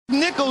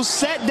Nichols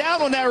sat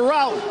down on that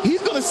route. He's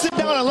going to sit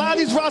down on a lot of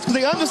these routes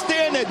because they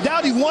understand that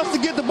Dowdy wants to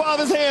get the ball in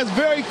his hands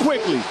very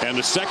quickly. And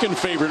the second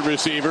favorite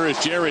receiver is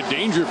Jared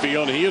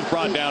Dangerfield. He is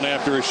brought down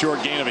after a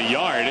short gain of a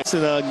yard.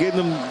 And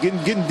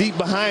getting deep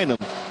behind him.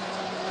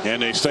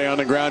 And they stay on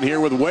the ground here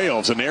with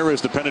Wales. And there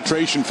is the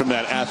penetration from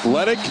that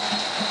athletic,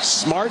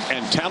 smart,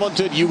 and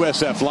talented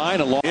USF line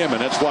along him.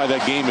 And that's why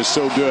that game is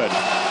so good.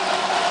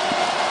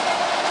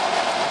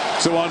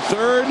 So on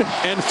third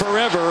and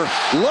forever,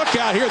 look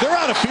out here. They're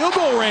out of field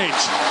goal range.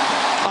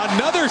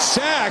 Another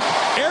sack.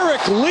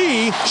 Eric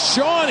Lee,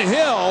 Sean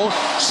Hill,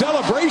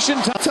 celebration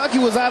time. Kentucky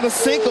was out of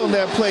sync on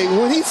that play.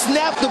 When he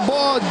snapped the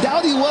ball,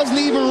 Dowdy wasn't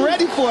even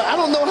ready for it. I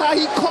don't know how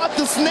he caught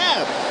the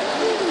snap.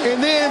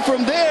 And then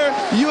from there,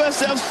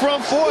 USF's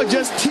front four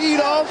just teed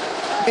off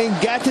and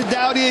got to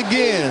Dowdy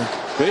again.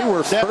 They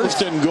were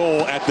first and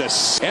goal at the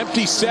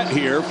empty set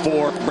here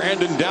for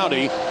Brandon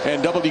Dowdy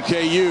and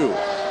WKU.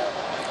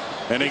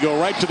 And they go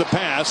right to the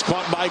pass,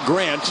 caught by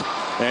Grant.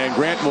 And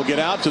Grant will get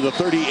out to the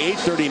 38,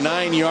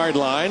 39-yard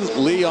line.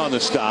 Lee on the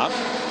stop.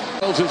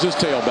 This is his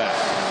tailback.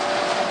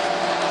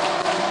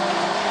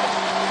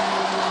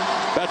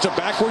 That's a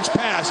backwards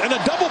pass and a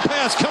double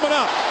pass coming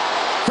up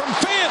from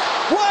Fant.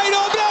 Wide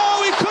open.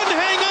 No, he couldn't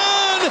hang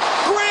on.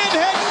 Grant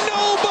had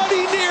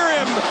nobody near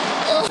him.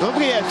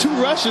 He had 2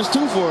 rushes,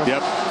 too, for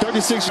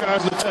 36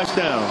 yards and a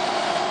touchdown.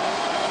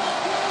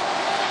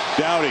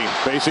 Dowdy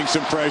facing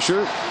some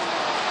pressure.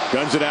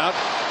 Guns it out.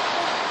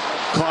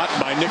 Caught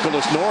by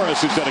Nicholas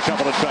Norris, who's got a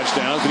couple of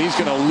touchdowns, and he's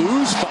going to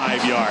lose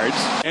 5 yards.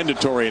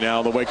 Mandatory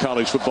now, the way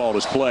college football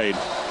is played.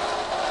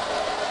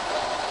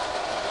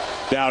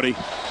 Dowdy.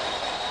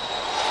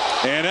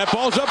 And that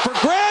ball's up for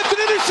grabs and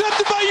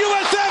intercepted by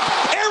USF.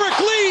 Eric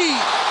Lee.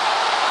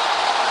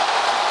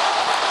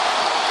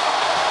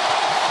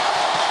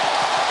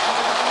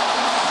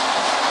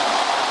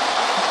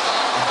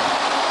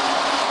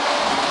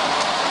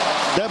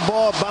 That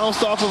ball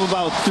bounced off of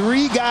about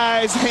 3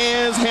 guys'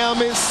 hands,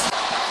 helmets.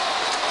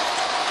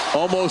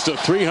 Almost a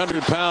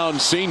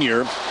 300-pound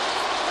senior.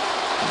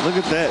 Look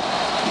at that.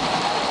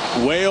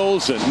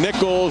 Wales and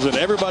Nichols and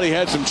everybody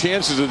had some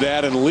chances of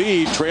that, and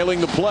Lee,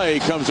 trailing the play,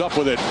 comes up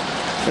with it.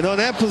 And on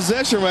that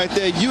possession right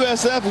there,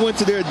 USF went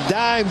to their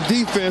dime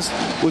defense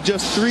with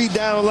just 3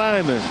 down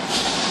linemen.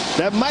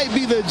 That might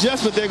be the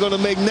adjustment they're going to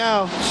make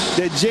now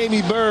that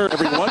Jamie Bird.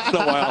 Every once in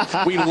a while,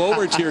 we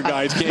lower tier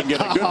guys can't get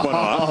a good one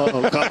off.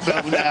 Oh,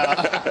 calm down.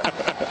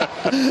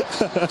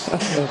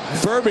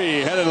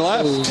 Furby headed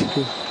left.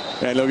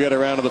 And he'll get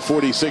around to the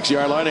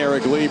 46-yard line.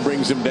 Eric Lee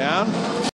brings him down.